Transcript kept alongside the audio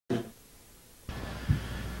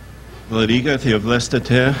Vladiga,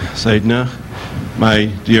 Theovlestate, Saidna, my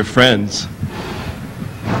dear friends.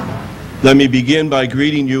 Let me begin by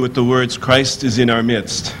greeting you with the words, Christ is in our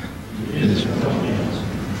midst.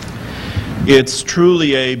 It's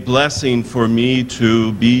truly a blessing for me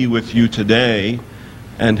to be with you today,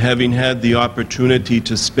 and having had the opportunity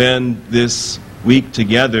to spend this week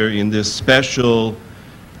together in this special,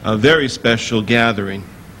 very special gathering.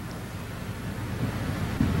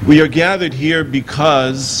 We are gathered here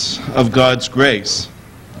because of God's grace.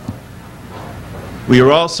 We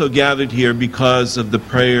are also gathered here because of the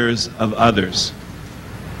prayers of others.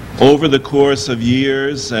 Over the course of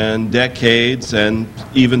years and decades and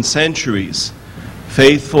even centuries,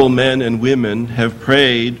 faithful men and women have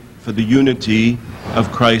prayed for the unity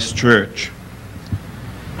of Christ's Church.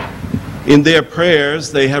 In their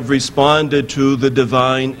prayers, they have responded to the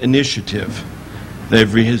divine initiative.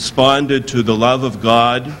 They've responded to the love of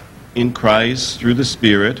God in Christ through the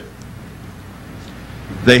Spirit.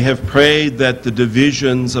 They have prayed that the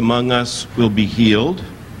divisions among us will be healed,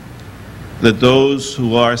 that those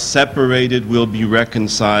who are separated will be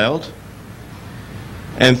reconciled.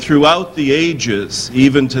 And throughout the ages,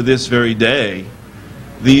 even to this very day,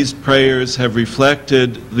 these prayers have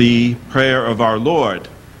reflected the prayer of our Lord,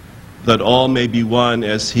 that all may be one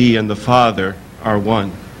as He and the Father are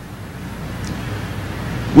one.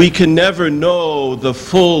 We can never know the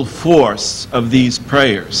full force of these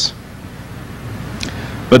prayers,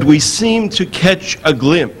 but we seem to catch a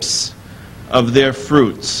glimpse of their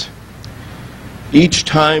fruits each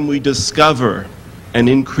time we discover an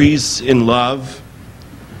increase in love,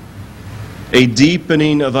 a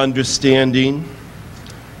deepening of understanding,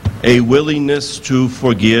 a willingness to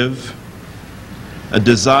forgive, a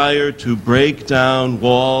desire to break down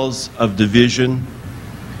walls of division,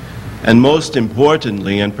 and most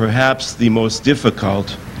importantly, and perhaps the most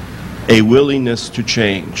difficult, a willingness to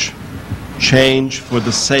change. Change for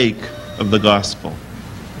the sake of the gospel.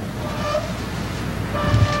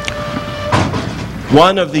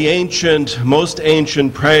 One of the most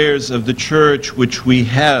ancient prayers of the Church which we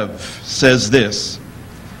have says this: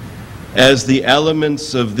 as the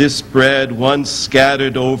elements of this bread once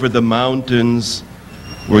scattered over the mountains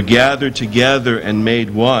were gathered together and made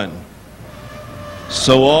one,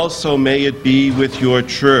 so also may it be with your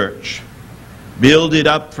Church. Build it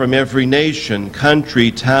up from every nation, country,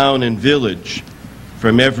 town, and village,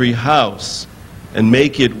 from every house, and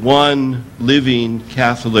make it one living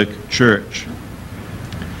Catholic Church.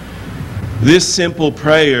 This simple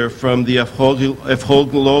prayer from the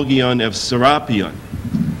Evangelion of Serapion,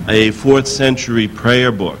 a 4th century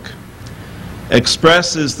prayer book,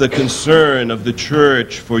 expresses the concern of the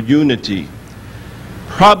Church for unity,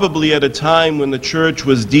 probably at a time when the Church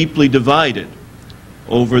was deeply divided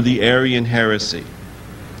over the Arian heresy.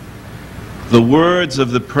 The words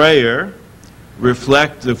of the prayer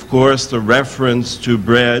reflect, of course, the reference to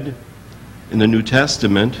bread in the New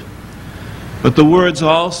Testament, but the words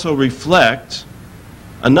also reflect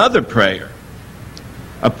another prayer,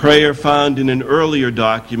 a prayer found in an earlier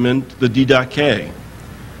document, the Didache,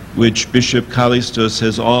 which Bishop Callistos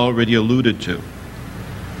has already alluded to.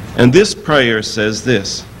 And this prayer says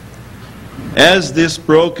this: as this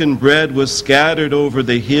broken bread was scattered over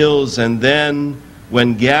the hills and then,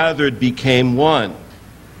 when gathered, became one,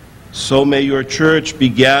 so may your Church be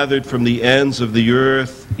gathered from the ends of the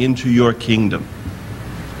earth into your kingdom.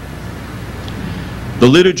 The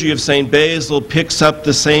Liturgy of St. Basil picks up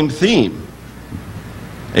the same theme.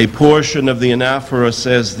 A portion of the anaphora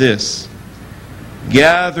says this: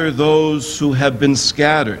 gather those who have been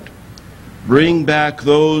scattered, bring back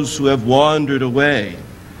those who have wandered away,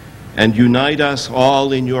 and unite us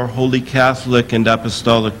all in your Holy Catholic and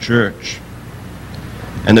Apostolic Church.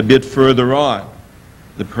 And a bit further on,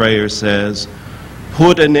 the prayer says,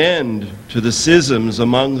 put an end to the schisms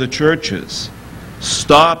among the churches,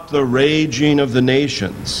 stop the raging of the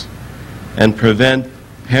nations, and prevent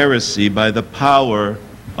heresy by the power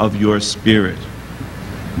of your Spirit.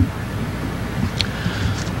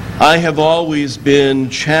 I have always been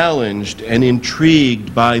challenged and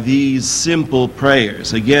intrigued by these simple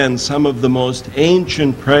prayers. Again, some of the most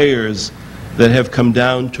ancient prayers that have come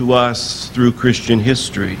down to us through Christian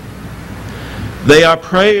history. They are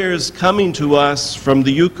prayers coming to us from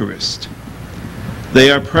the Eucharist.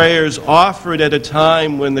 They are prayers offered at a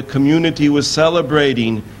time when the community was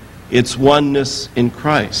celebrating its oneness in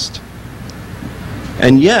Christ.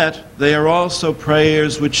 And yet, they are also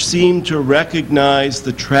prayers which seem to recognize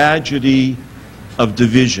the tragedy of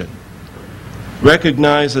division.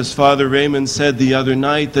 Recognize, as Father Raymond said the other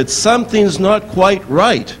night, that something's not quite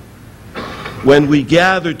right when we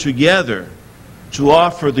gather together to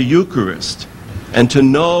offer the Eucharist, and to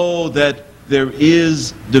know that there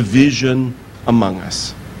is division among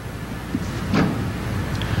us.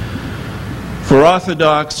 For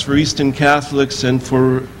Orthodox, for Eastern Catholics, and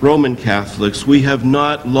for Roman Catholics, we have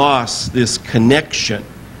not lost this connection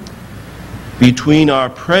between our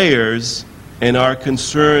prayers and our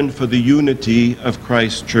concern for the unity of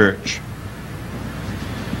Christ's Church.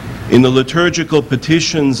 In the liturgical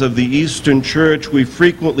petitions of the Eastern Church, we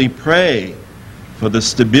frequently pray for the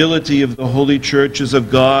stability of the holy churches of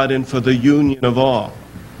God and for the union of all.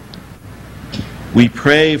 We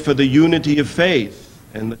pray for the unity of faith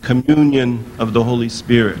and the communion of the Holy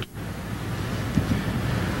Spirit.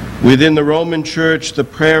 Within the Roman Church, the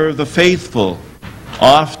prayer of the faithful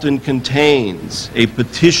often contains a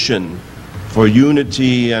petition for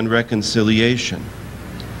unity and reconciliation.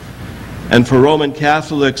 And for Roman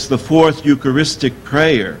Catholics, the fourth Eucharistic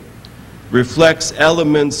prayer reflects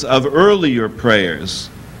elements of earlier prayers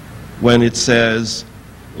when it says,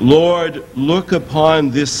 "Lord, look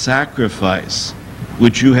upon this sacrifice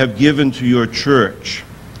which you have given to your church,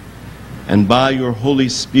 and by your Holy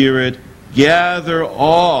Spirit gather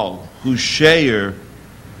all who share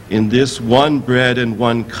in this one bread and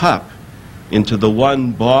one cup into the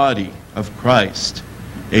one body of Christ,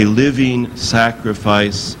 a living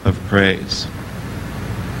sacrifice of praise."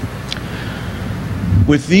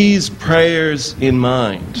 With these prayers in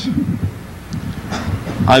mind,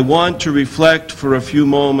 I want to reflect for a few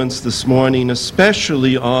moments this morning,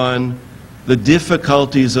 especially on the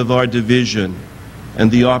difficulties of our division and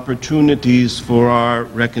the opportunities for our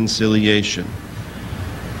reconciliation.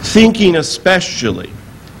 Thinking especially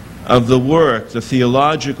of the work, the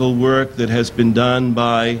theological work that has been done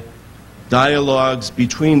by dialogues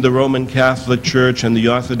between the Roman Catholic Church and the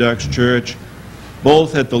Orthodox Church,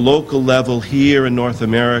 both at the local level here in North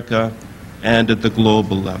America and at the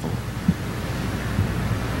global level.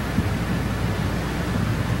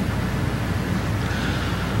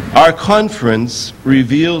 Our conference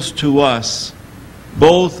reveals to us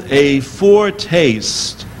both a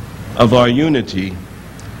foretaste of our unity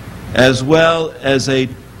as well as an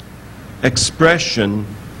expression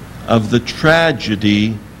of the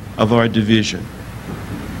tragedy of our division.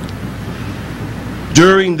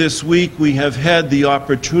 During this week, we have had the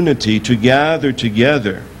opportunity to gather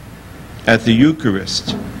together at the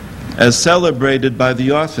Eucharist as celebrated by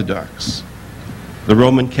the Orthodox, the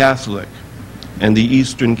Roman Catholic, and the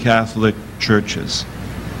Eastern Catholic churches.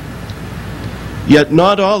 Yet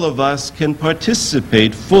not all of us can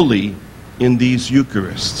participate fully in these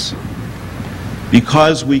Eucharists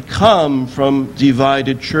because we come from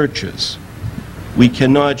divided churches. We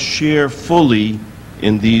cannot share fully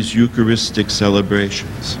in these Eucharistic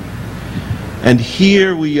celebrations. And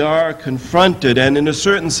here we are confronted and in a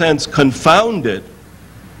certain sense confounded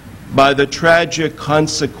by the tragic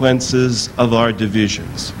consequences of our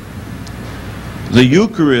divisions. The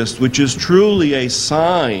Eucharist, which is truly a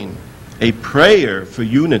sign, a prayer for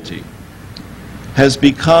unity, has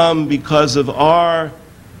become, because of our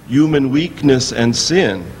human weakness and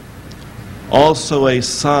sin, also a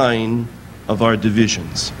sign of our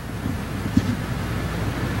divisions.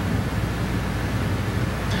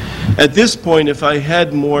 At this point, if I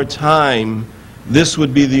had more time, this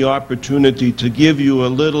would be the opportunity to give you a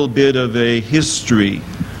little bit of a history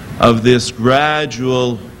of this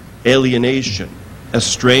gradual alienation,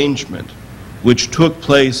 estrangement, which took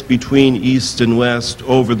place between East and West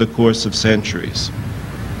over the course of centuries.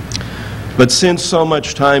 But since so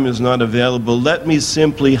much time is not available, let me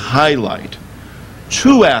simply highlight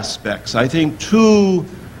two aspects, I think two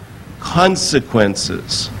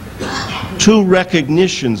consequences, two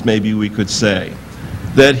recognitions, maybe we could say,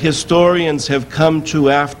 that historians have come to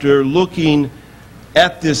after looking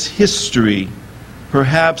at this history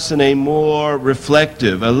perhaps in a more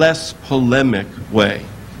reflective, a less polemic way.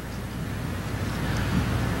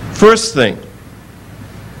 First thing,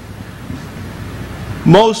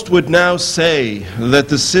 most would now say that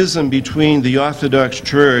the schism between the Orthodox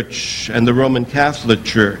Church and the Roman Catholic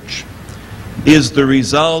Church is the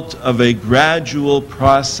result of a gradual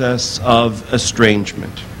process of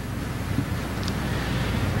estrangement.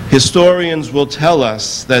 Historians will tell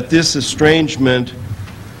us that this estrangement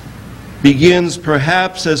begins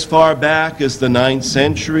perhaps as far back as the 9th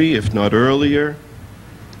century, if not earlier,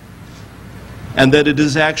 and that it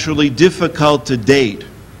is actually difficult to date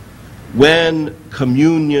when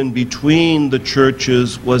communion between the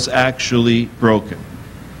churches was actually broken.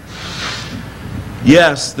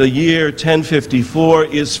 Yes, the year 1054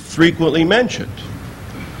 is frequently mentioned.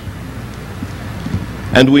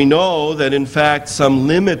 And we know that in fact some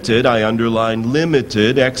limited, I underline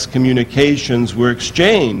limited, excommunications were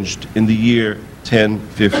exchanged in the year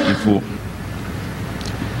 1054.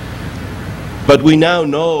 But we now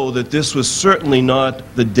know that this was certainly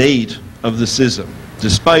not the date of the schism,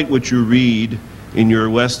 despite what you read in your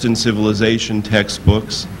Western civilization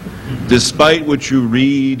textbooks, despite what you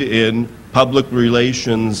read in public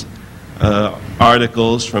relations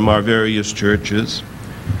articles from our various churches.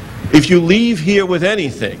 If you leave here with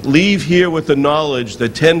anything, leave here with the knowledge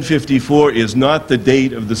that 1054 is not the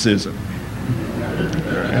date of the schism.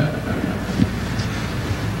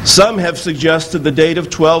 Some have suggested the date of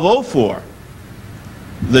 1204,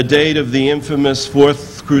 the date of the infamous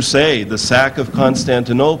Fourth Crusade, the sack of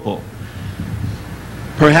Constantinople.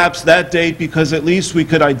 Perhaps that date because at least we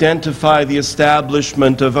could identify the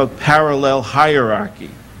establishment of a parallel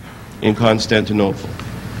hierarchy in Constantinople.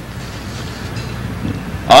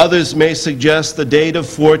 Others may suggest the date of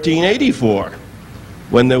 1484,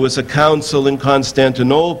 when there was a council in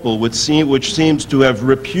Constantinople which seems to have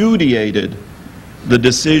repudiated the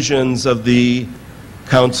decisions of the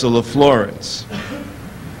Council of Florence.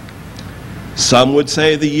 Some would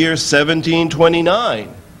say the year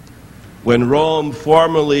 1729, when Rome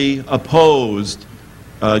formally opposed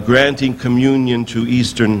granting communion to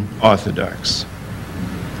Eastern Orthodox.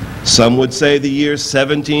 Some would say the year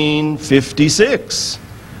 1756,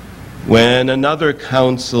 when another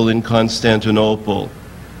council in Constantinople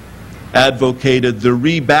advocated the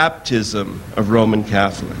rebaptism of Roman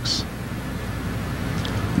Catholics.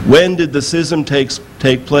 When did the schism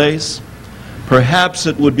take place? Perhaps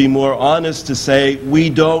it would be more honest to say we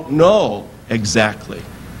don't know exactly,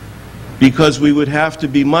 because we would have to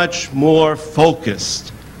be much more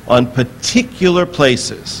focused on particular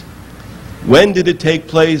places. When did it take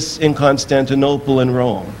place in Constantinople and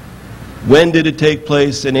Rome? When did it take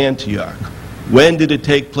place in Antioch? When did it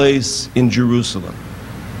take place in Jerusalem?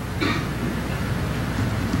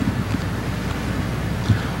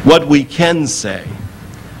 What we can say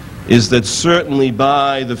is that certainly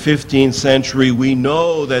by the 15th century we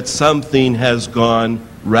know that something has gone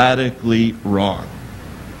radically wrong.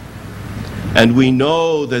 And we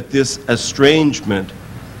know that this estrangement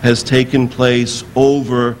has taken place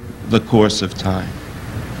over the course of time.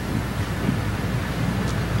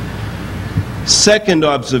 Second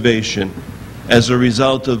observation, as a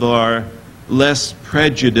result of our less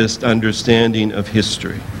prejudiced understanding of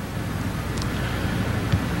history.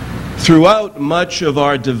 Throughout much of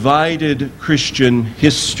our divided Christian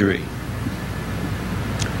history,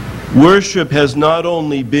 worship has not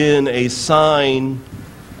only been a sign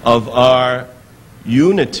of our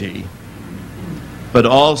unity, but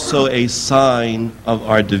also a sign of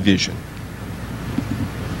our division.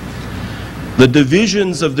 The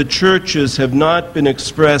divisions of the churches have not been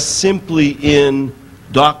expressed simply in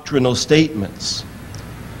doctrinal statements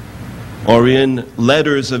or in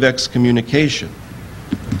letters of excommunication.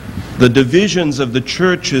 The divisions of the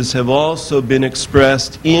churches have also been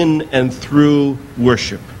expressed in and through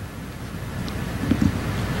worship.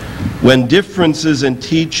 When differences in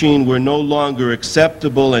teaching were no longer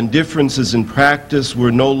acceptable and differences in practice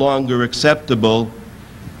were no longer acceptable,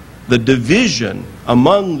 the division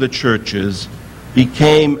among the churches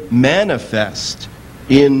became manifest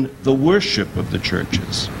in the worship of the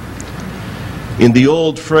churches. In the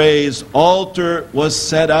old phrase, altar was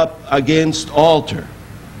set up against altar.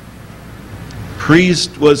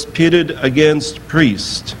 Priest was pitted against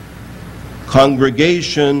priest.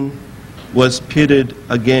 Congregation was pitted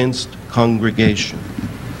against congregation.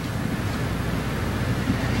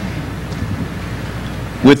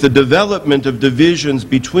 With the development of divisions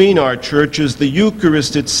between our churches, the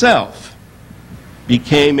Eucharist itself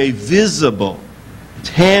became a visible,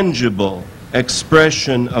 tangible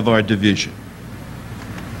expression of our division.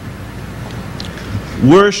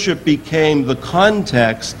 Worship became the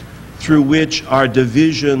context through which our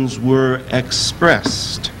divisions were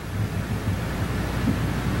expressed.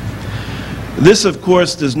 This, of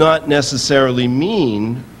course, does not necessarily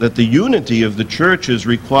mean that the unity of the churches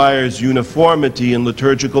requires uniformity in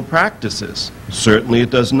liturgical practices. Certainly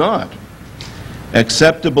it does not.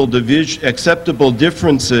 Acceptable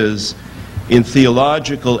differences in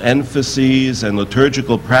theological emphases and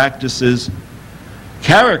liturgical practices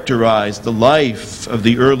characterized the life of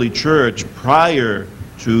the early church prior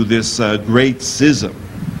to this great schism.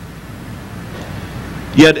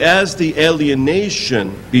 Yet as the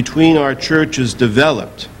alienation between our churches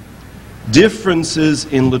developed, differences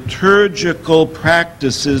in liturgical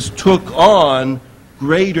practices took on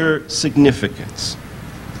greater significance.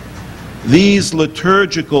 These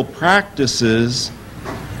liturgical practices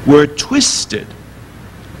were twisted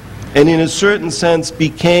and in a certain sense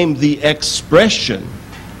became the expression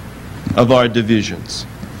of our divisions.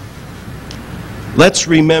 Let's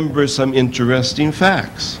remember some interesting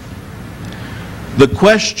facts. The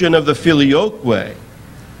question of the filioque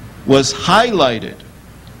was highlighted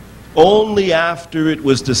only after it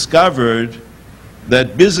was discovered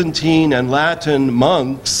that Byzantine and Latin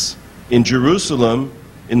monks in Jerusalem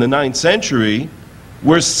in the 9th century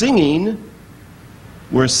were singing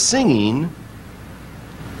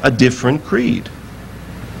a different creed.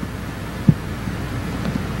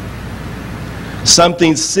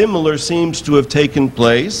 Something similar seems to have taken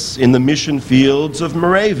place in the mission fields of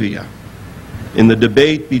Moravia, in the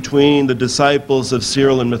debate between the disciples of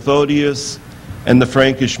Cyril and Methodius and the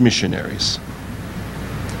Frankish missionaries.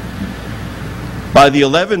 By the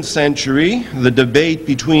 11th century, the debate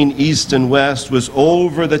between East and West was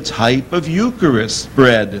over the type of Eucharist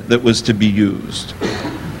bread that was to be used.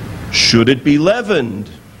 Should it be leavened,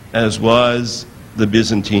 as was the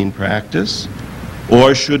Byzantine practice,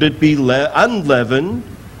 or should it be unleavened,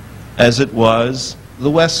 as it was the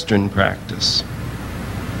Western practice?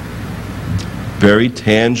 Very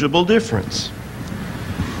tangible difference.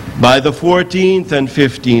 By the 14th and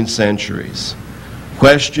 15th centuries,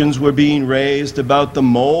 questions were being raised about the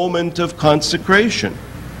moment of consecration.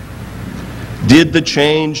 Did the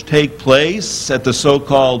change take place at the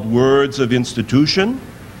so-called words of institution,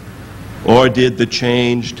 or did the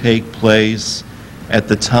change take place at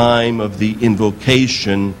the time of the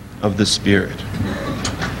invocation of the Spirit?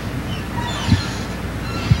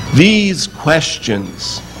 These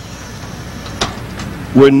questions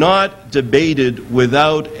were not debated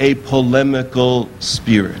without a polemical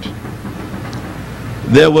spirit.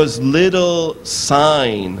 There was little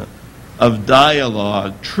sign of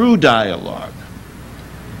dialogue, true dialogue,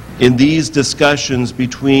 in these discussions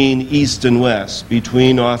between East and West,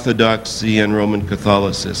 between Orthodoxy and Roman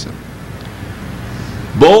Catholicism.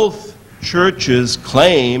 Both churches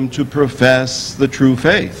claim to profess the true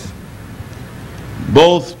faith.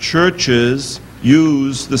 Both churches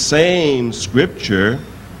use the same scripture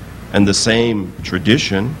and the same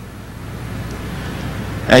tradition.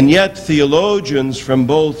 And yet theologians from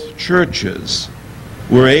both churches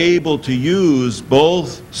were able to use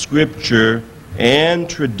both scripture and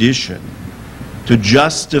tradition to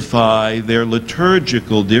justify their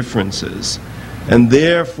liturgical differences, and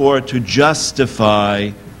therefore to justify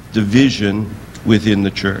division within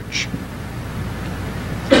the church.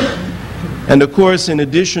 And of course, in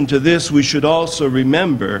addition to this, we should also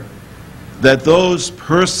remember that those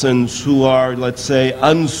persons who are, let's say,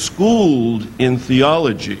 unschooled in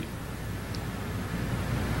theology,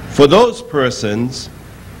 for those persons,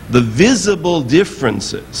 the visible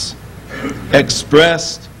differences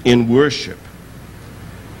expressed in worship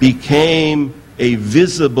became a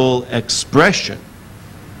visible expression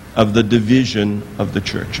of the division of the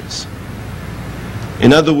churches.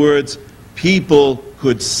 In other words, people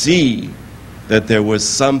could see that there was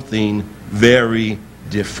something very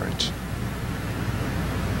different.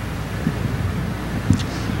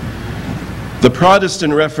 The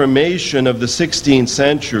Protestant Reformation of the 16th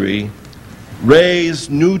century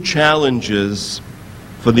raised new challenges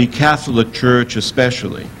for the Catholic Church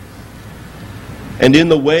especially. And in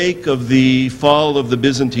the wake of the fall of the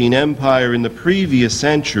Byzantine Empire in the previous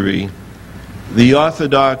century, the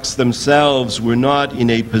Orthodox themselves were not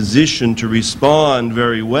in a position to respond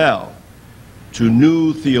very well to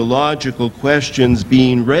new theological questions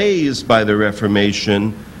being raised by the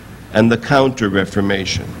Reformation and the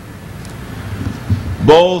Counter-Reformation.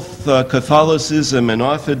 Both Catholicism and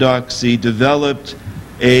Orthodoxy developed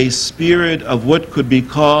a spirit of what could be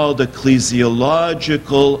called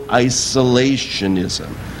ecclesiological isolationism,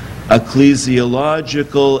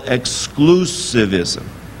 ecclesiological exclusivism.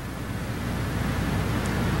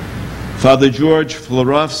 Father George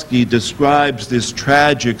Florovsky describes this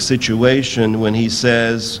tragic situation when he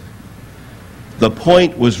says, "The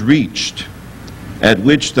point was reached at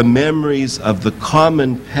which the memories of the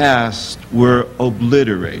common past were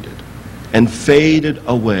obliterated and faded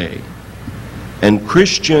away, and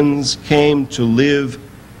Christians came to live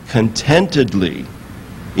contentedly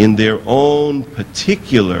in their own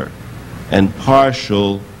particular and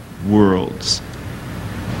partial worlds,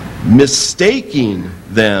 mistaking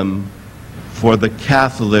them for the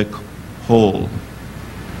Catholic whole."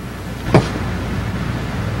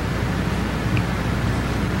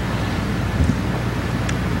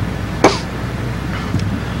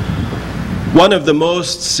 One of the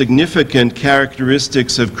most significant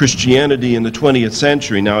characteristics of Christianity in the 20th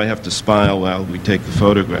century, now I have to smile while we take the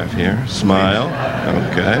photograph here. Smile.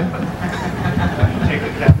 Okay. Take the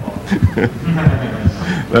cap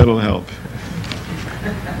off. That'll help.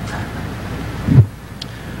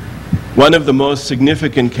 One of the most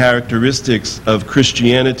significant characteristics of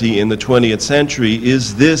Christianity in the 20th century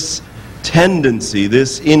is this tendency,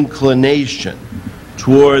 this inclination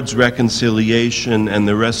towards reconciliation and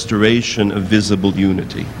the restoration of visible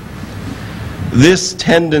unity. This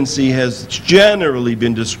tendency has generally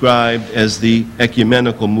been described as the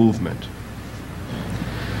ecumenical movement.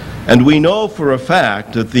 And we know for a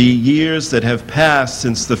fact that the years that have passed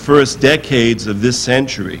since the first decades of this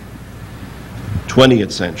century,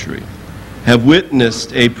 20th century, have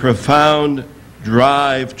witnessed a profound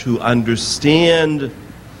drive to understand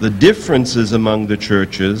the differences among the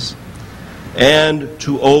churches and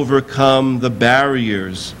to overcome the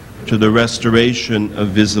barriers to the restoration of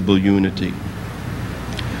visible unity.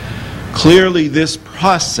 Clearly, this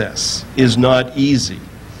process is not easy.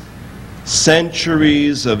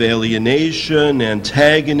 Centuries of alienation,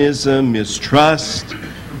 antagonism, mistrust,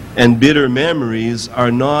 and bitter memories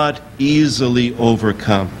are not easily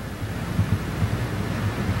overcome.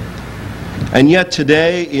 And yet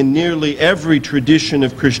today, in nearly every tradition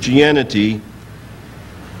of Christianity,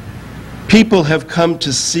 people have come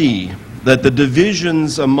to see that the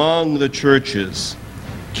divisions among the churches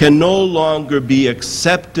can no longer be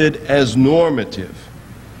accepted as normative.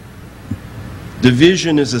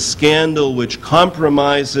 Division is a scandal which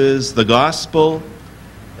compromises the gospel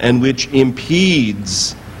and which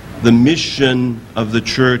impedes the mission of the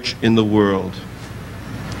church in the world.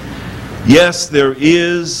 Yes, there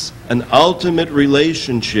is an ultimate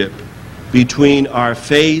relationship between our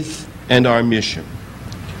faith and our mission.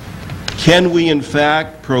 Can we in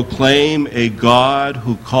fact proclaim a God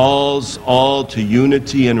who calls all to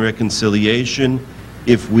unity and reconciliation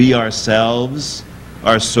if we ourselves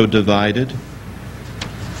are so divided?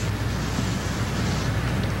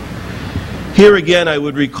 Here again I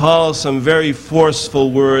would recall some very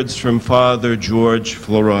forceful words from Father George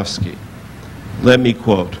Florovsky. Let me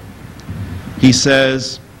quote. He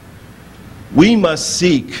says, "We must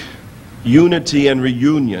seek unity and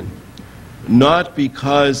reunion, not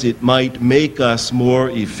because it might make us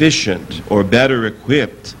more efficient or better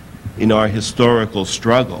equipped in our historical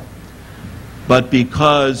struggle, but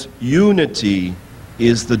because unity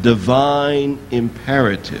is the divine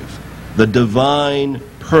imperative, the divine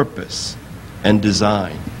purpose and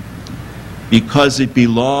design, because it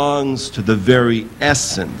belongs to the very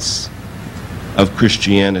essence of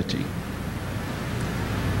Christianity.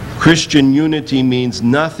 Christian unity means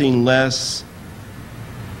nothing less,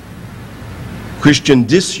 Christian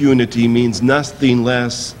disunity means nothing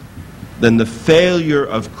less than the failure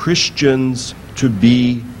of Christians to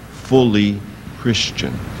be fully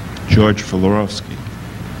Christian." George Florovsky.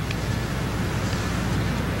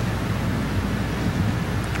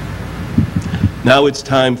 Now it's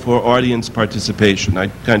time for audience participation. I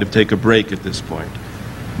kind of take a break at this point.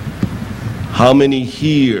 How many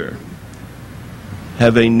here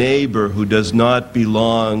have a neighbor who does not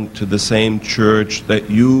belong to the same church that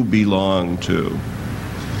you belong to?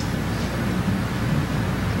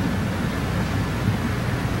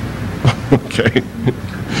 Okay.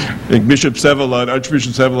 I think Bishop Sevalon,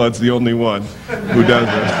 Archbishop Sevalon's the only one who does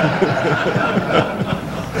it.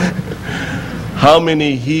 How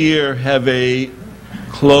many here have a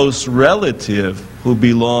close relative who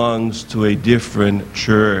belongs to a different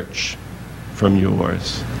church from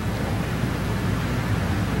yours?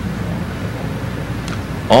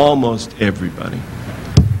 Almost everybody.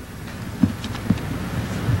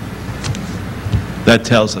 That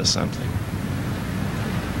tells us something.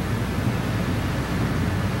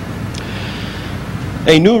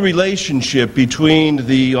 A new relationship between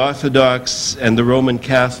the Orthodox and the Roman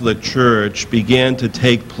Catholic Church began to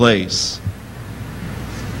take place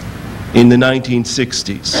in the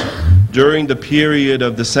 1960s, during the period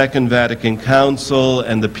of the Second Vatican Council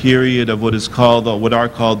and the period of what are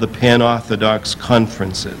called the Pan-Orthodox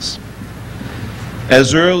conferences.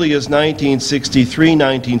 As early as 1963,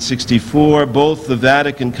 1964, both the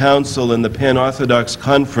Vatican Council and the Pan-Orthodox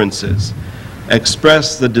conferences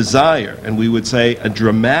expressed the desire, and we would say a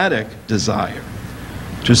dramatic desire,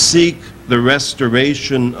 to seek the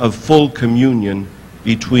restoration of full communion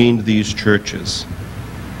between these churches.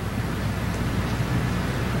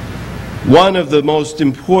 One of the most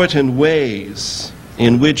important ways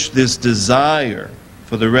in which this desire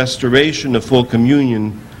for the restoration of full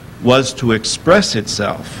communion was to express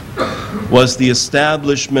itself was the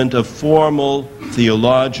establishment of formal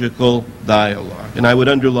theological dialogue. And I would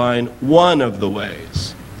underline one of the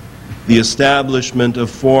ways, the establishment of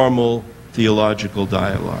formal theological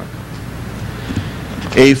dialogue.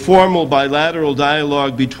 A formal bilateral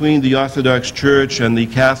dialogue between the Orthodox Church and the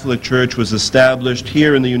Catholic Church was established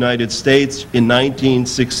here in the United States in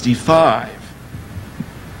 1965.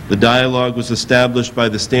 The dialogue was established by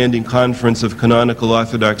the Standing Conference of Canonical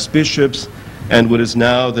Orthodox Bishops and what is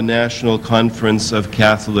now the National Conference of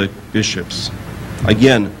Catholic Bishops.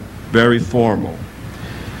 Again, very formal.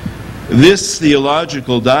 This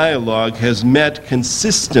theological dialogue has met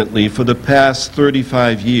consistently for the past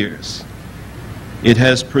 35 years. It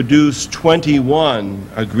has produced 21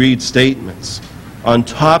 agreed statements on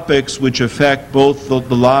topics which affect both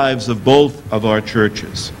the lives of both of our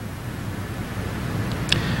churches.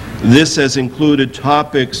 This has included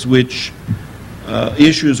topics which,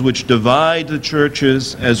 issues which divide the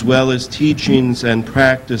churches, as well as teachings and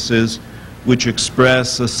practices which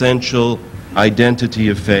express essential identity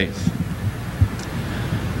of faith.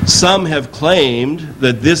 Some have claimed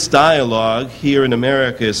that this dialogue here in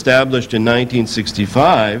America, established in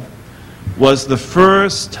 1965, was the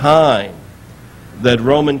first time that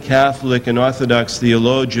Roman Catholic and Orthodox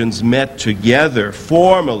theologians met together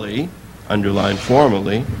formally, underline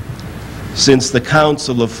formally, since the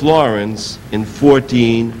Council of Florence in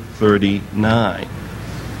 1439.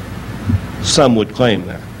 Some would claim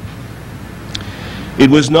that. It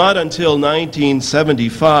was not until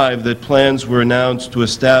 1975 that plans were announced to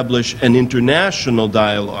establish an international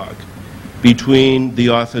dialogue between the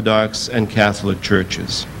Orthodox and Catholic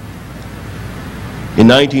churches. In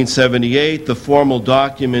 1978, the formal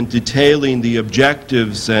document detailing the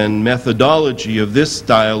objectives and methodology of this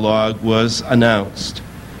dialogue was announced.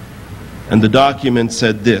 And the document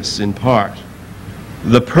said this, in part: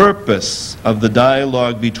 the purpose of the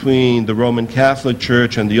dialogue between the Roman Catholic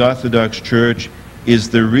Church and the Orthodox Church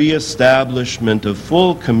is the re-establishment of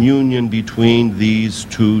full communion between these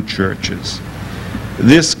two churches.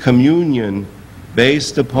 This communion,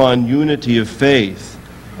 based upon unity of faith,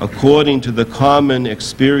 according to the common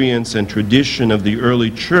experience and tradition of the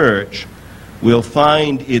early church, will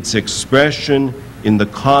find its expression in the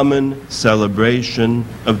common celebration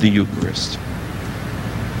of the Eucharist.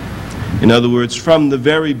 In other words, from the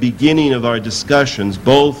very beginning of our discussions,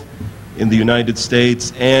 both in the United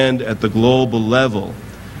States and at the global level,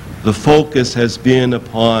 the focus has been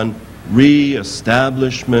upon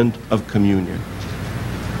re-establishment of communion.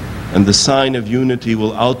 And the sign of unity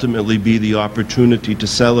will ultimately be the opportunity to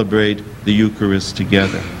celebrate the Eucharist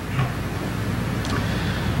together.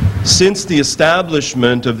 Since the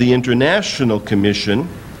establishment of the International Commission,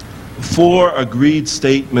 4 agreed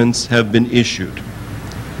statements have been issued.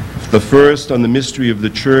 The first on the mystery of the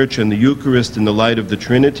Church and the Eucharist in the light of the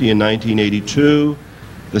Trinity in 1982,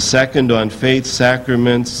 the second on faith,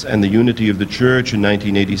 sacraments, and the unity of the Church in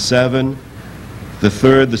 1987, the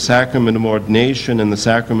third, the sacrament of ordination and the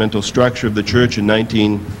sacramental structure of the Church in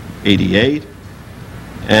 1988,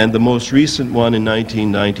 and the most recent one in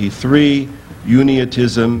 1993,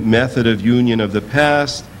 Unionism, method of union of the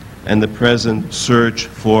past, and the present search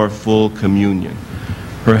for full communion.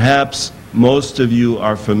 Perhaps most of you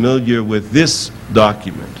are familiar with this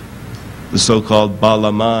document, the so-called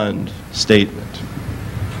Balamand Statement.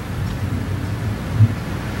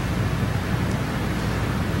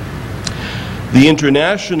 The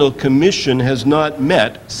International Commission has not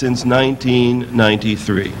met since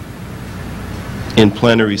 1993 in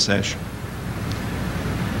plenary session.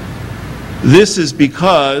 This is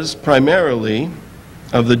because, primarily,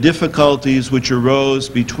 of the difficulties which arose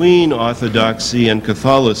between Orthodoxy and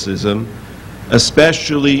Catholicism,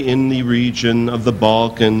 especially in the region of the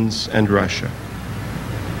Balkans and Russia.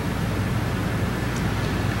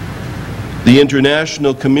 The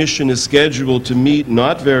International Commission is scheduled to meet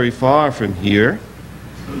not very far from here,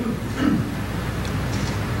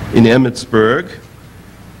 in Emmitsburg,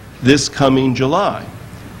 this coming July.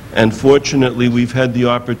 And fortunately, we've had the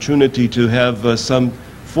opportunity to have some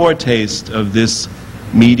foretaste of this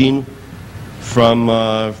meeting from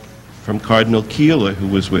Cardinal Keeler, who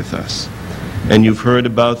was with us. And you've heard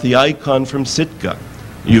about the icon from Sitka.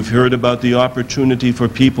 You've heard about the opportunity for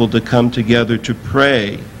people to come together to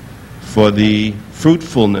pray for the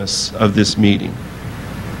fruitfulness of this meeting.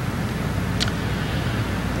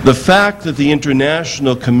 The fact that the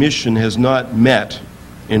International Commission has not met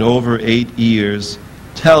in over 8 years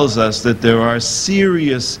tells us that there are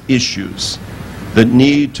serious issues that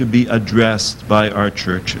need to be addressed by our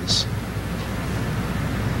churches.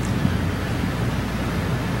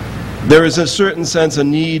 There is, in a certain sense, a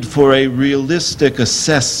need for a realistic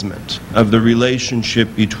assessment of the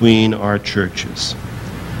relationship between our churches.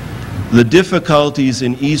 The difficulties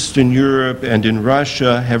in Eastern Europe and in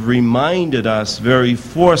Russia have reminded us very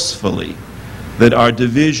forcefully that our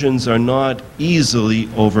divisions are not easily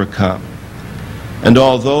overcome. And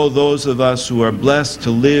although those of us who are blessed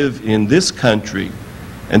to live in this country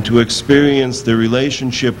and to experience the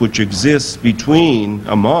relationship which exists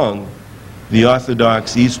among the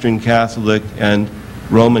Orthodox, Eastern Catholic, and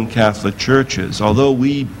Roman Catholic churches, although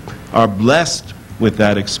we are blessed with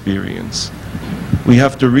that experience, We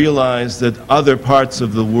have to realize that other parts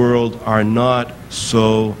of the world are not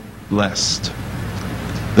so blessed,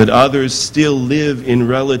 that others still live in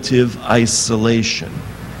relative isolation,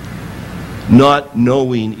 not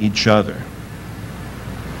knowing each other,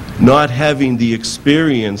 not having the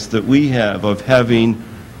experience that we have of having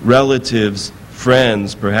relatives,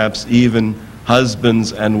 friends, perhaps even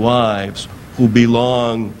husbands and wives who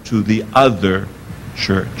belong to the other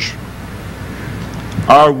church.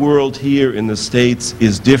 Our world here in the States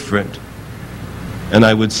is different, and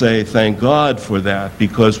I would say thank God for that,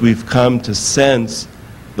 because we've come to sense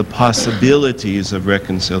the possibilities of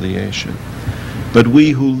reconciliation. But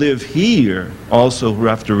we who live here also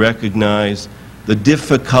have to recognize the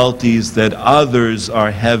difficulties that others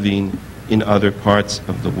are having in other parts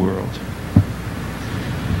of the world.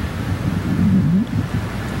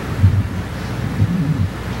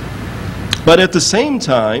 But at the same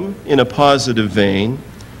time, in a positive vein,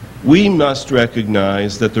 we must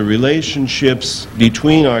recognize that the relationships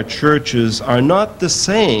between our churches are not the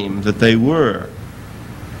same that they were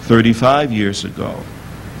 35 years ago,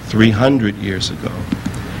 300 years ago.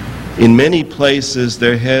 In many places,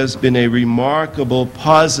 there has been a remarkable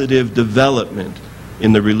positive development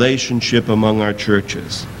in the relationship among our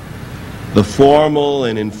churches. The formal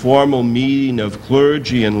and informal meeting of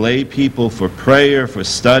clergy and lay people for prayer, for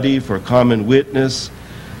study, for common witness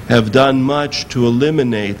have done much to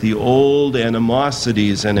eliminate the old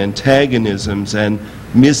animosities and antagonisms and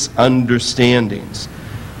misunderstandings.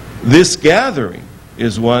 This gathering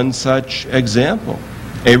is one such example,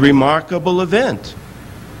 a remarkable event,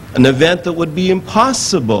 an event that would be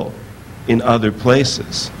impossible in other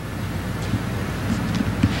places.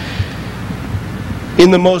 In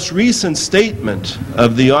the most recent statement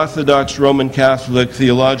of the Orthodox Roman Catholic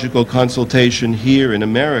Theological Consultation here in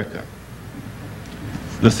America,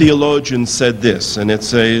 the theologian said this, and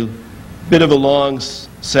it's a bit of a long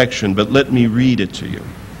section, but let me read it to you.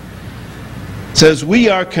 It says, "We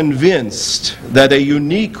are convinced that a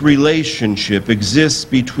unique relationship exists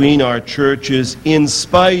between our churches in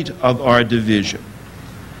spite of our division.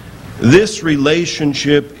 This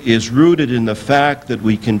relationship is rooted in the fact that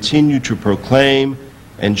we continue to proclaim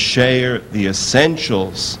and share the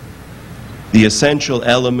essential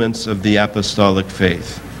elements of the apostolic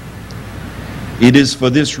faith. It is for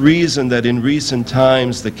this reason that in recent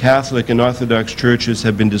times the Catholic and Orthodox churches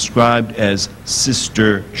have been described as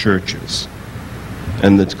sister churches."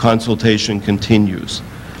 And the consultation continues.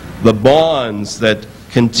 "The bonds that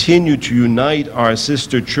continue to unite our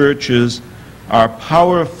sister churches are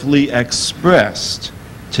powerfully expressed,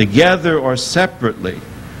 together or separately,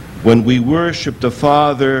 when we worship the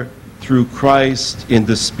Father through Christ in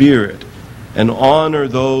the Spirit and honor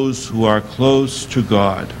those who are close to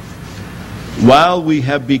God. While we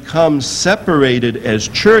have become separated as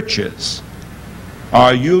churches,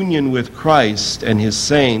 our union with Christ and His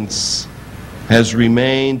saints has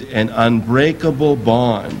remained an unbreakable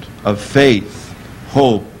bond of faith,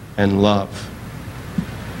 hope, and love.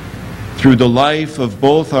 Through the life of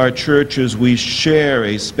both our churches, we share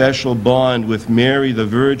a special bond with Mary, the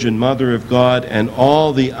Virgin Mother of God, and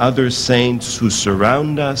all the other saints who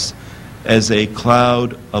surround us as a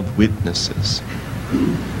cloud of witnesses."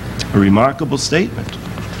 A remarkable statement.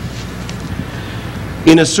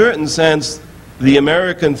 In a certain sense, the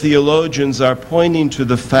American theologians are pointing to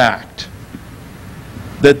the fact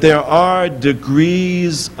that there are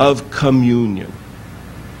degrees of communion.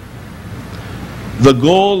 The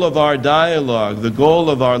goal of our dialogue, the goal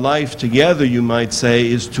of our life together, you might say,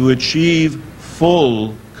 is to achieve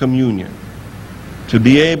full communion, to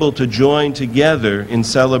be able to join together in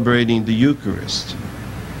celebrating the Eucharist.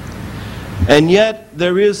 And yet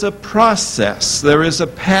there is a process, there is a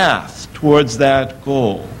path towards that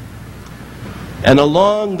goal. And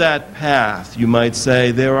along that path, you might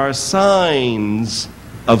say, there are signs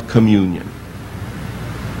of communion.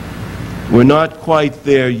 We're not quite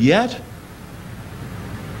there yet.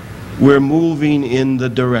 We're moving in the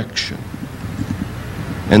direction.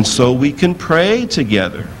 And so we can pray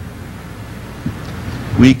together.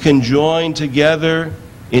 We can join together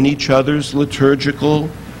in each other's liturgical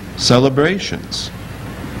celebrations.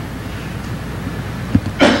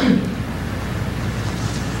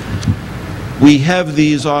 We have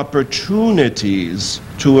these opportunities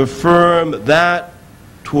to affirm that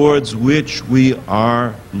towards which we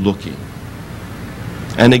are looking.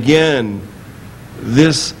 And again,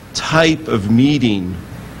 this type of meeting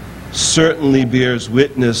certainly bears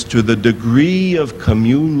witness to the degree of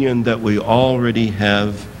communion that we already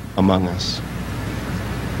have among us.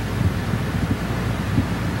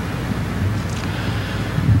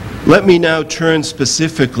 Let me now turn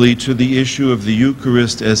specifically to the issue of the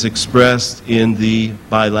Eucharist as expressed in the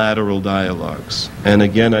bilateral dialogues. And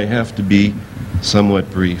again, I have to be somewhat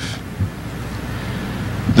brief.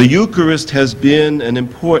 The Eucharist has been an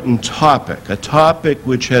important topic, a topic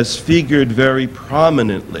which has figured very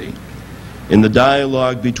prominently in the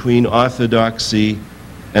dialogue between Orthodoxy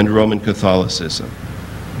and Roman Catholicism,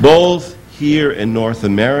 both here in North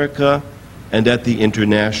America and at the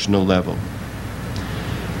international level.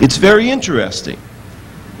 It's very interesting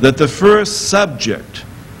that the first subject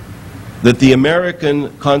that the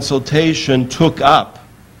American consultation took up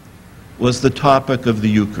was the topic of the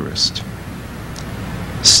Eucharist.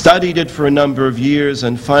 Studied it for a number of years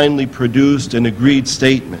and finally produced an agreed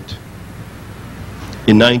statement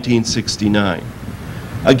in 1969.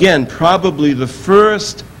 Again, probably the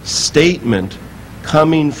first statement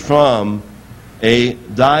coming from a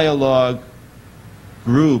dialogue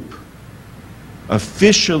group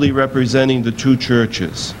officially representing the two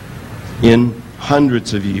churches in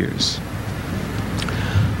hundreds of years.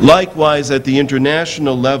 Likewise, at the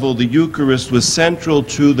international level, the Eucharist was central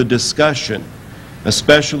to the discussion,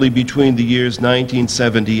 especially between the years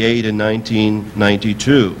 1978 and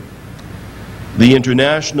 1992. The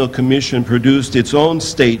International Commission produced its own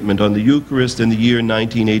statement on the Eucharist in the year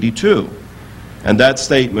 1982, and that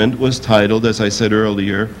statement was titled, as I said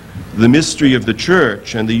earlier, "The Mystery of the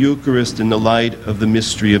Church and the Eucharist in the Light of the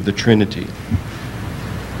Mystery of the Trinity."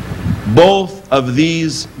 Both of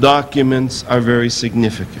these documents are very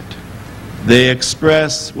significant. They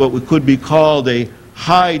express what could be called a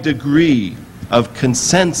high degree of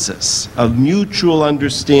consensus, of mutual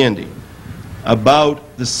understanding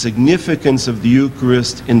about the significance of the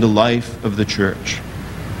Eucharist in the life of the Church.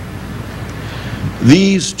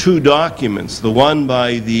 These two documents, the one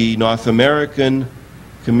by the North American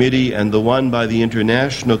Committee and the one by the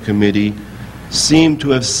International Committee, seem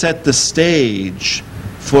to have set the stage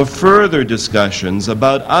for further discussions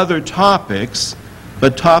about other topics,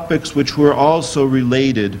 but topics which were also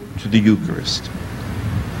related to the Eucharist.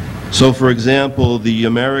 So, for example, the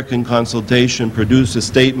American consultation produced a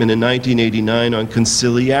statement in 1989 on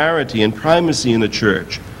conciliarity and primacy in the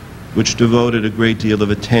Church, which devoted a great deal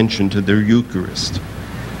of attention to the Eucharist.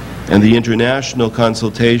 And the international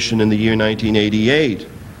consultation in the year 1988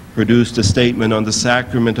 produced a statement on the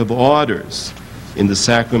sacrament of orders in the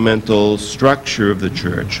sacramental structure of the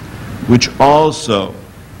Church, which also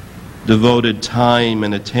devoted time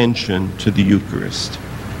and attention to the Eucharist.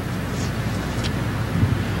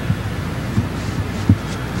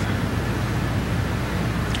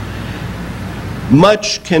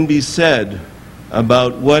 Much can be said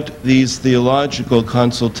about what these theological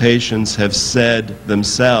consultations have said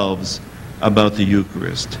themselves about the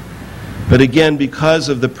Eucharist. But again, because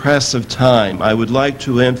of the press of time, I would like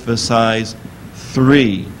to emphasize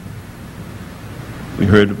three. We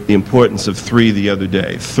heard the importance of three the other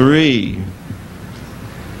day. Three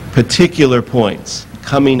particular points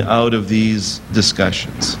coming out of these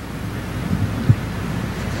discussions.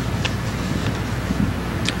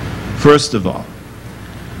 First of all,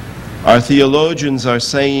 our theologians are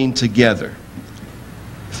saying together,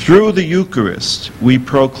 through the Eucharist, we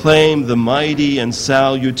proclaim the mighty and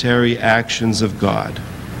salutary actions of God.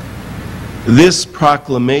 This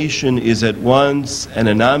proclamation is at once an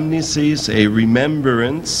anamnesis, a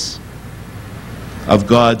remembrance of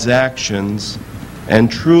God's actions,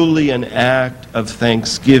 and truly an act of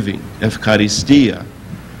thanksgiving, Eucharistia,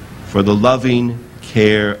 for the loving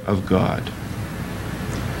care of God.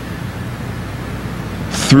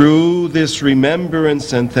 Through this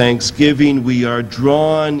remembrance and thanksgiving, we are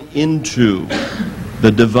drawn into the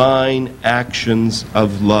divine actions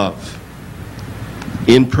of love.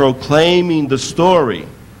 In proclaiming the story,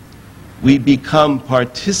 we become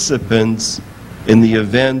participants in the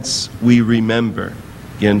events we remember.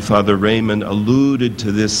 Again, Father Raymond alluded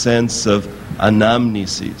to this sense of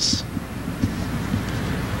anamnesis.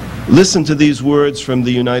 Listen to these words from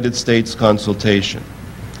the United States consultation.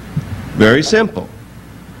 Very simple.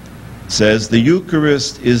 It says, the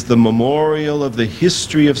Eucharist is the memorial of the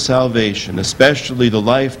history of salvation, especially the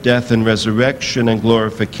life, death, and resurrection and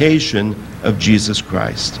glorification of Jesus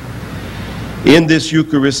Christ. In this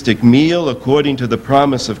Eucharistic meal, according to the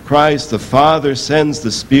promise of Christ, the Father sends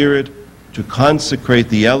the Spirit to consecrate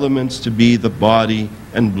the elements to be the body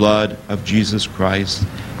and blood of Jesus Christ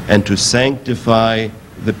and to sanctify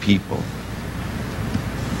the people.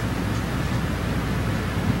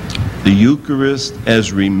 The Eucharist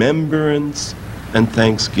as remembrance and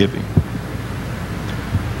thanksgiving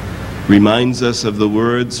reminds us of the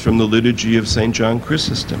words from the liturgy of St. John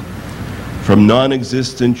Chrysostom. From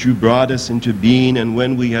non-existence you brought us into being, and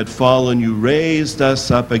when we had fallen you raised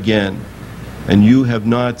us up again. And you have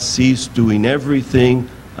not ceased doing everything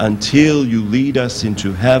until you lead us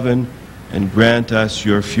into heaven and grant us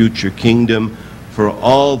your future kingdom. For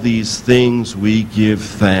all these things we give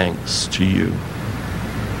thanks to you.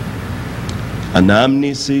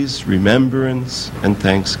 Anamnesis, remembrance, and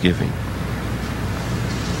thanksgiving.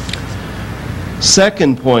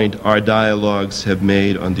 Second point our dialogues have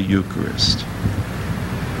made on the Eucharist.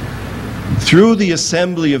 Through the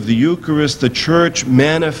assembly of the Eucharist, the Church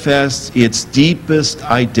manifests its deepest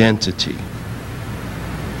identity.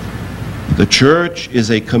 The Church is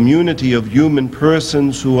a community of human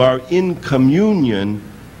persons who are in communion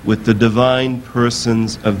with the divine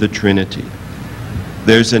persons of the Trinity.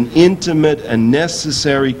 There's an intimate and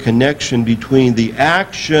necessary connection between the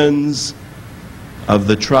actions of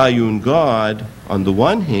the triune God on the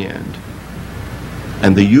one hand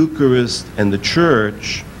and the Eucharist and the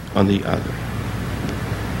Church on the other.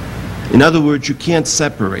 In other words, you can't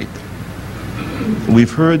separate them.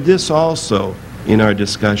 We've heard this also in our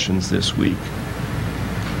discussions this week.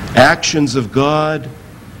 Actions of God,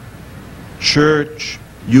 Church,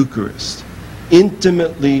 Eucharist,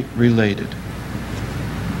 intimately related.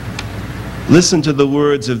 Listen to the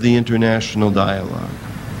words of the International Dialogue.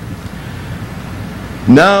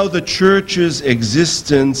 Now the Church's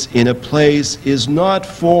existence in a place is not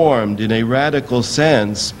formed in a radical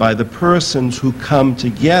sense by the persons who come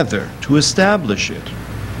together to establish it.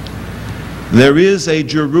 There is a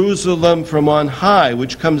Jerusalem from on high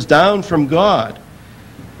which comes down from God,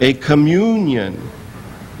 a communion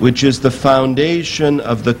which is the foundation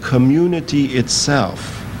of the community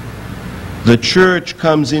itself. The Church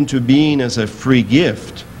comes into being as a free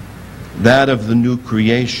gift, that of the new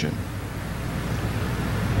creation.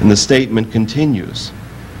 And the statement continues,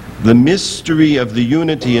 the mystery of the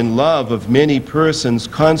unity and love of many persons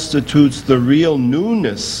constitutes the real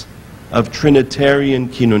newness of Trinitarian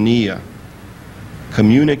koinonia,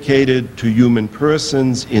 communicated to human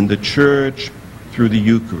persons in the Church through the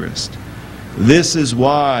Eucharist. This is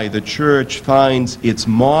why the Church finds its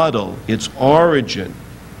model, its origin,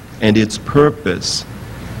 and its purpose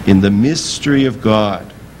in the mystery of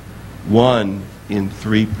God, one in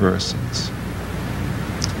three persons.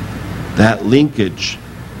 That linkage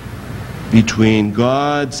between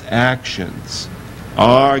God's actions,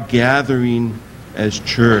 our gathering as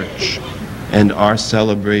Church, and our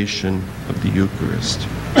celebration of the Eucharist.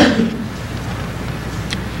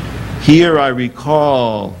 Here I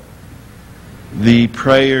recall the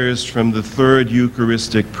prayers from the third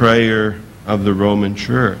Eucharistic prayer of the Roman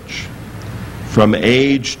Church. From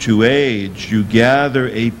age to age you gather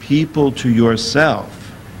a people to yourself,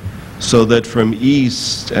 so that from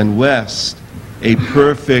east and west a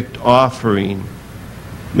perfect offering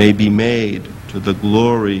may be made to the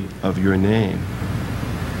glory of your name.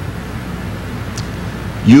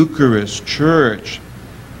 Eucharist, Church,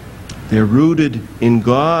 they're rooted in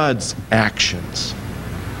God's actions.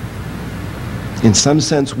 In some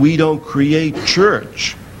sense, we don't create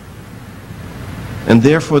Church, and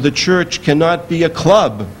therefore the Church cannot be a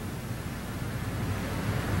club.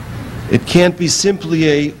 It can't be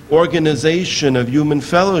simply an organization of human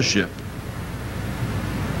fellowship.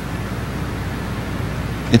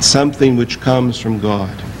 It's something which comes from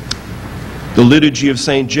God. The Liturgy of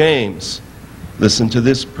St. James, listen to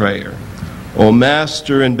this prayer. O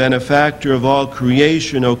Master and Benefactor of all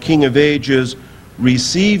creation, O King of ages,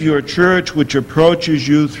 receive your Church which approaches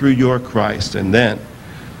you through your Christ, and then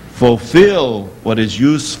fulfill what is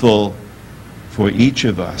useful for each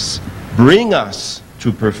of us. Bring us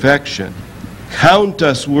to perfection. Count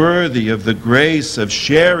us worthy of the grace of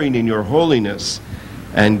sharing in your holiness,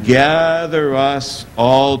 and gather us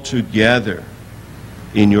all together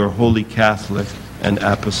in your holy Catholic and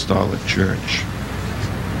Apostolic Church.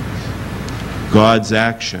 God's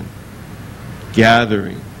action,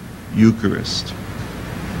 gathering, Eucharist.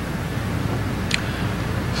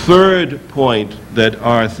 Third point that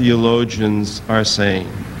our theologians are saying,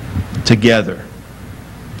 together.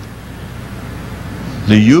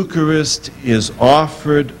 The Eucharist is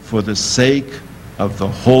offered for the sake of the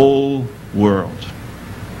whole world.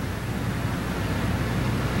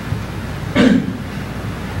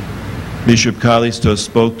 Bishop Callisto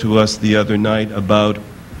spoke to us the other night about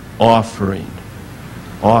offering.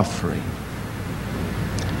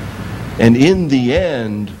 And in the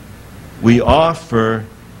end, we offer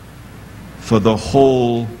for the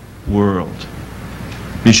whole world.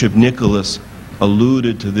 Bishop Nicholas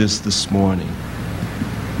alluded to this morning.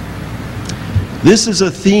 This is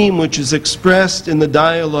a theme which is expressed in the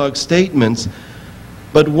dialogue statements,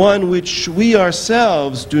 but one which we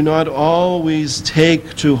ourselves do not always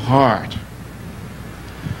take to heart.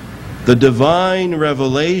 The divine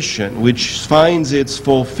revelation, which finds its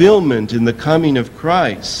fulfillment in the coming of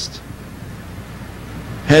Christ,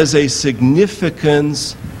 has a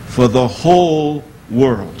significance for the whole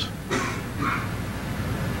world.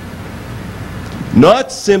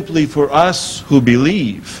 Not simply for us who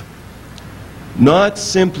believe, not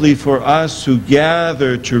simply for us who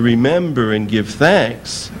gather to remember and give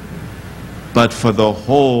thanks, but for the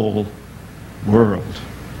whole world.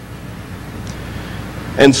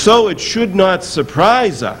 And so it should not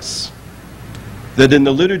surprise us that in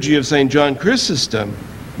the liturgy of St. John Chrysostom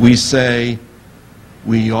we say,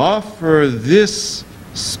 we offer this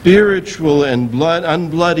spiritual and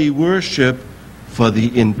unbloody worship for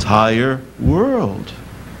the entire world,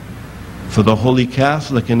 for the Holy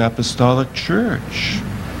Catholic and Apostolic Church.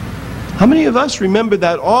 How many of us remember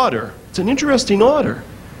that order? It's an interesting order.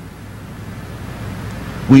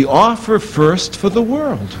 We offer first for the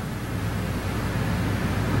world.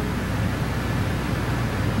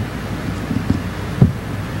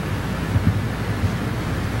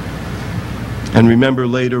 And remember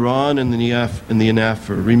later on in the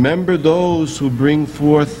anaphora, remember those who bring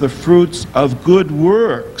forth the fruits of good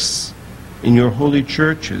works in your holy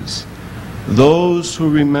churches, those who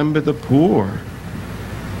remember the poor.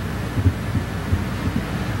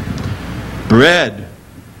 Bread,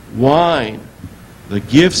 wine, the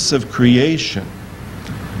gifts of creation,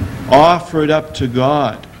 offered up to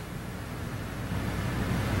God,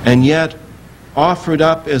 and yet offered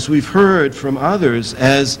up, as we've heard from others,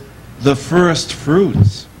 as the first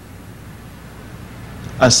fruits,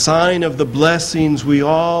 a sign of the blessings we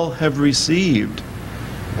all have received,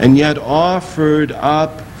 and yet offered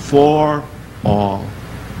up for all.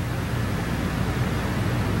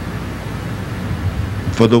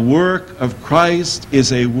 For the work of Christ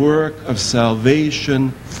is a work of salvation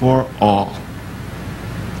for all,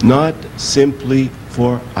 not simply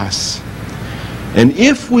for us. And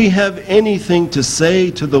if we have anything to say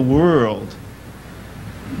to the world,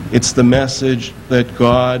 it's the message that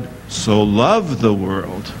God so loved the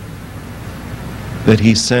world that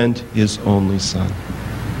He sent His only Son.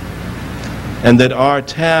 And that our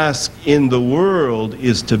task in the world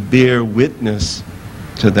is to bear witness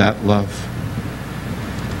to that love.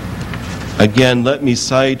 Again, let me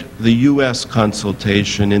cite the U.S.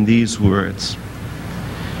 consultation in these words.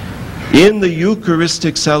 In the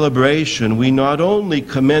Eucharistic celebration, we not only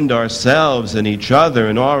commend ourselves and each other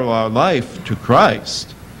and all our life to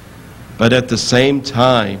Christ, but at the same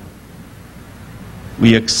time,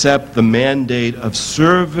 we accept the mandate of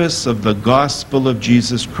service of the gospel of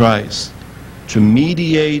Jesus Christ to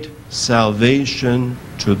mediate salvation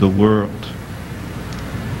to the world.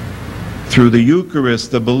 Through the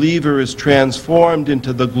Eucharist, the believer is transformed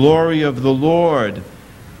into the glory of the Lord,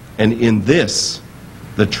 and in this,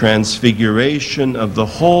 the transfiguration of the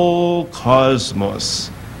whole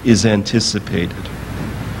cosmos is anticipated.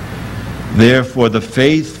 Therefore, the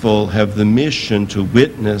faithful have the mission to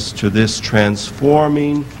witness to this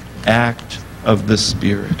transforming act of the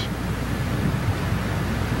Spirit.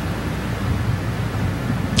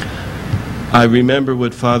 I remember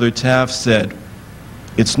what Father Taft said.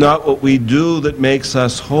 It's not what we do that makes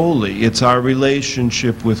us holy. It's our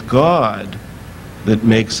relationship with God that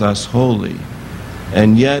makes us holy.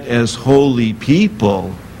 And yet, as holy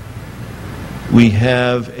people, we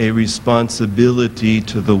have a responsibility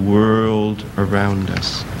to the world around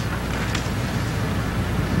us.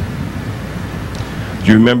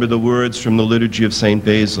 Do you remember the words from the liturgy of St.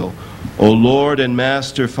 Basil? O Lord and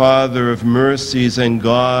Master, Father of mercies and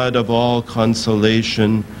God of all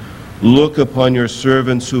consolation, look upon your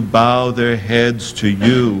servants who bow their heads to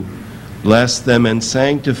you. Bless them and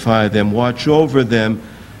sanctify them. Watch over them,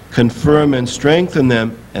 confirm and strengthen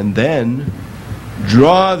them, and then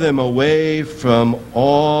draw them away from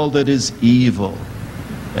all that is evil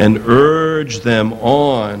and urge them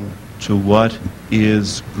on to what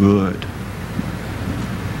is good.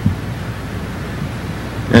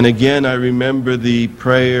 And again, I remember the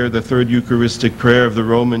prayer, the third Eucharistic prayer of the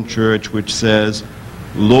Roman Church, which says,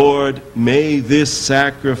 Lord, may this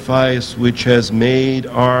sacrifice which has made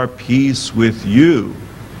our peace with you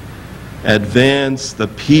advance the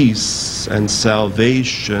peace and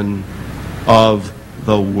salvation of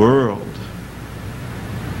the world.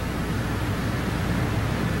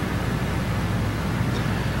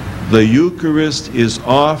 The Eucharist is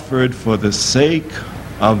offered for the sake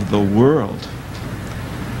of the world.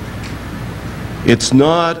 It's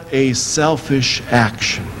not a selfish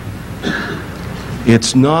action.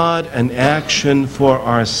 It's not an action for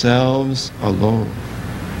ourselves alone.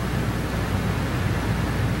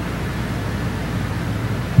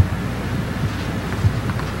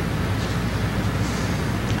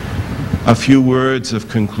 A few words of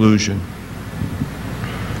conclusion.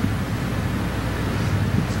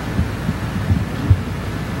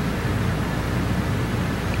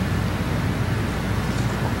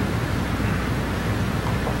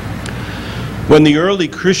 When the early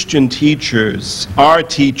Christian teachers,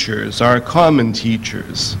 our common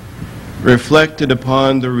teachers, reflected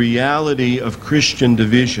upon the reality of Christian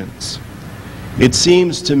divisions, it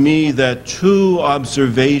seems to me that two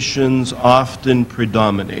observations often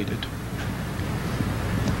predominated.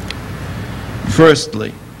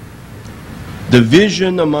 Firstly,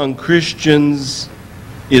 division among Christians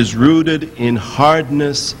is rooted in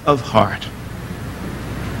hardness of heart.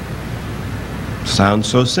 Sounds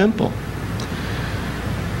so simple.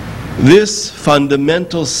 This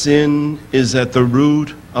fundamental sin is at the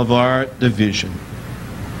root of our division.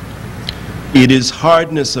 It is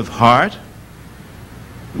hardness of heart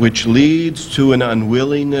which leads to an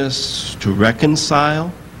unwillingness to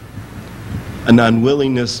reconcile, an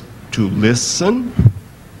unwillingness to listen,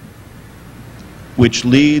 which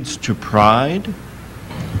leads to pride,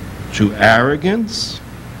 to arrogance,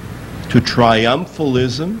 to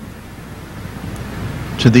triumphalism,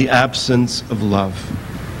 to the absence of love.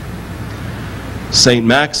 St.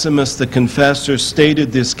 Maximus the Confessor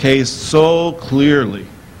stated this case so clearly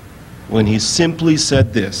when he simply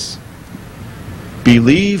said this: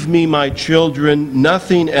 "Believe me, my children,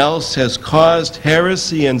 nothing else has caused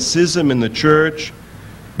heresy and schism in the Church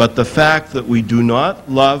but the fact that we do not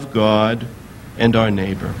love God and our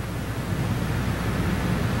neighbor."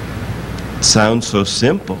 It sounds so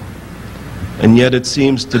simple, and yet it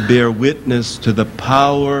seems to bear witness to the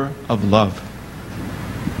power of love.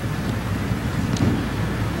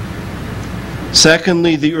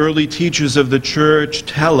 Secondly, the early teachers of the Church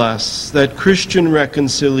tell us that Christian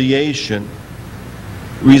reconciliation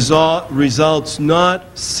results not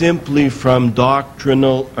simply from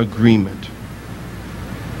doctrinal agreement.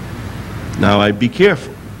 Now, I'd be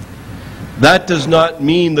careful. That does not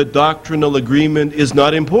mean that doctrinal agreement is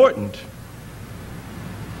not important.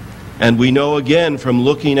 And we know again from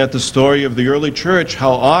looking at the story of the early Church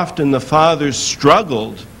how often the fathers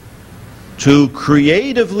struggled to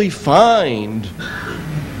creatively find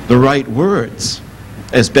the right words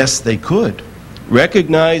as best they could,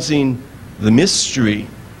 recognizing the mystery,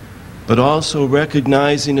 but also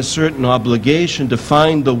recognizing a certain obligation to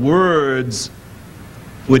find the words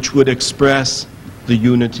which would express the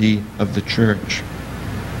unity of the Church.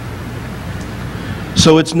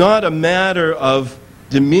 So it's not a matter of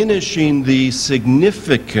diminishing the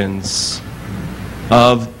significance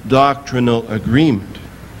of doctrinal agreement.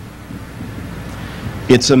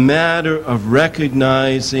 It's a matter of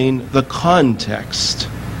recognizing the context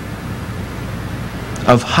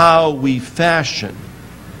of how we fashion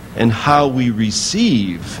and how we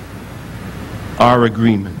receive our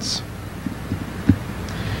agreements.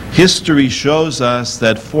 History shows us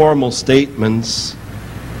that formal statements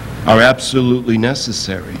are absolutely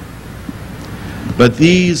necessary. But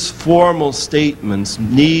these formal statements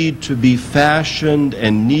need to be fashioned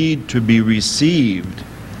and need to be received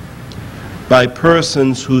by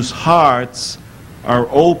persons whose hearts are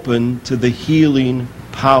open to the healing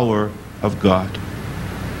power of God.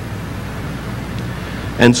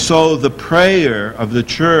 And so the prayer of the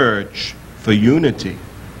Church for unity,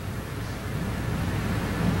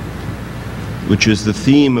 which is the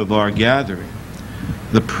theme of our gathering,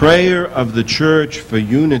 the prayer of the Church for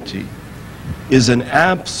unity is an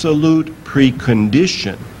absolute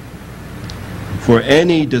precondition for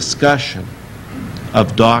any discussion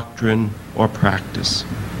of doctrine or practice.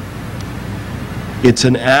 It's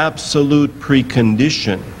an absolute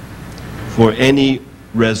precondition for any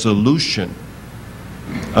resolution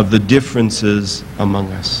of the differences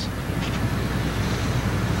among us.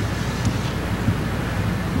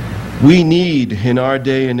 We need, in our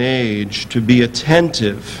day and age, to be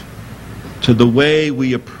attentive to the way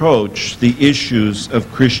we approach the issues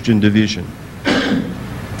of Christian division.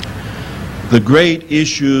 The great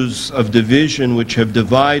issues of division which have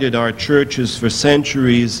divided our churches for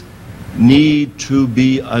centuries need to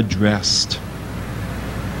be addressed.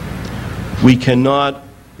 We cannot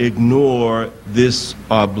ignore this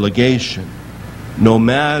obligation, no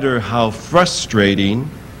matter how frustrating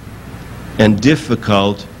and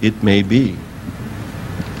difficult it may be.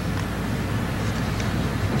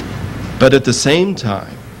 But at the same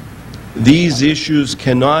time, these issues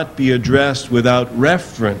cannot be addressed without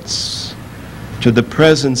reference to the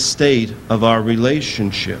present state of our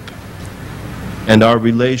relationship and our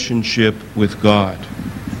relationship with God.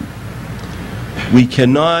 We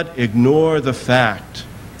cannot ignore the fact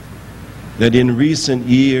that in recent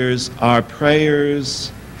years our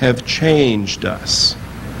prayers have changed us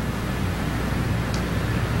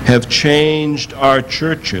have changed our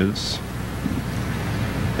churches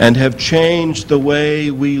and have changed the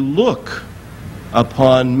way we look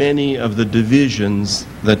upon many of the divisions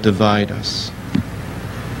that divide us.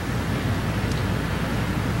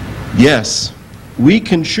 Yes, we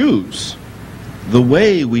can choose the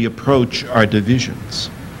way we approach our divisions.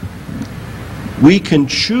 We can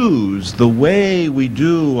choose the way we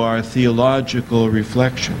do our theological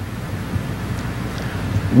reflection.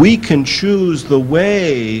 We can choose the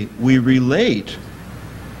way we relate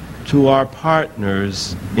to our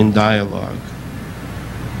partners in dialogue.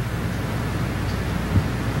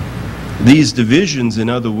 These divisions, in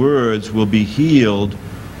other words, will be healed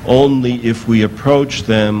only if we approach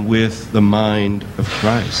them with the mind of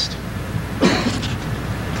Christ.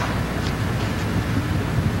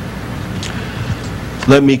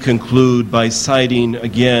 Let me conclude by citing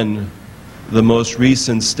again the most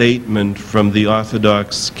recent statement from the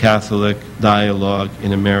Orthodox Catholic dialogue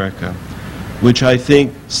in America, which I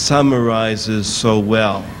think summarizes so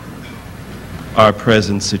well our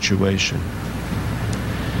present situation.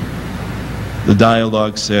 The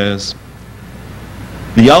dialogue says,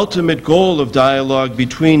 "The ultimate goal of dialogue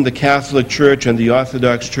between the Catholic Church and the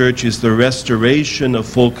Orthodox Church is the restoration of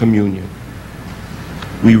full communion.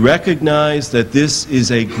 We recognize that this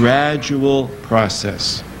is a gradual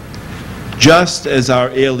process. Just as our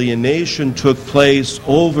alienation took place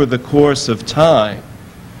over the course of time,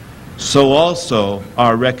 so also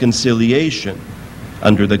our reconciliation,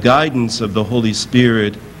 under the guidance of the Holy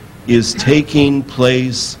Spirit, is taking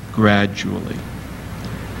place gradually.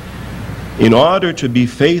 In order to be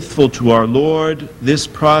faithful to our Lord, this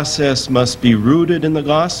process must be rooted in the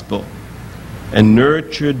gospel and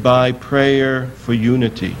nurtured by prayer for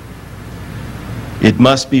unity. It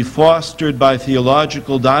must be fostered by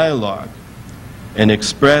theological dialogue and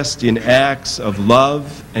expressed in acts of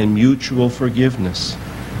love and mutual forgiveness.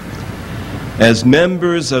 As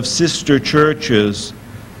members of sister churches,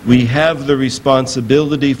 we have the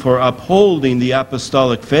responsibility for upholding the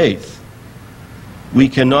apostolic faith. We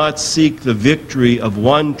cannot seek the victory of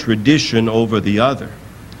one tradition over the other.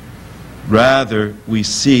 Rather, we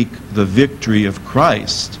seek the victory of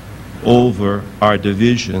Christ over our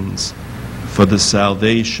divisions for the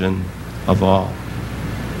salvation of all.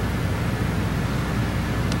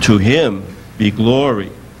 To him be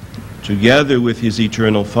glory, together with his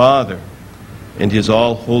eternal Father and his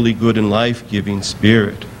all-holy, good, and life-giving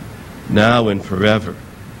Spirit, now and forever,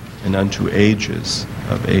 and unto ages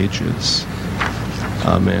of ages.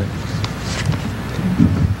 Amen.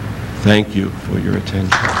 Thank you for your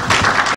attention.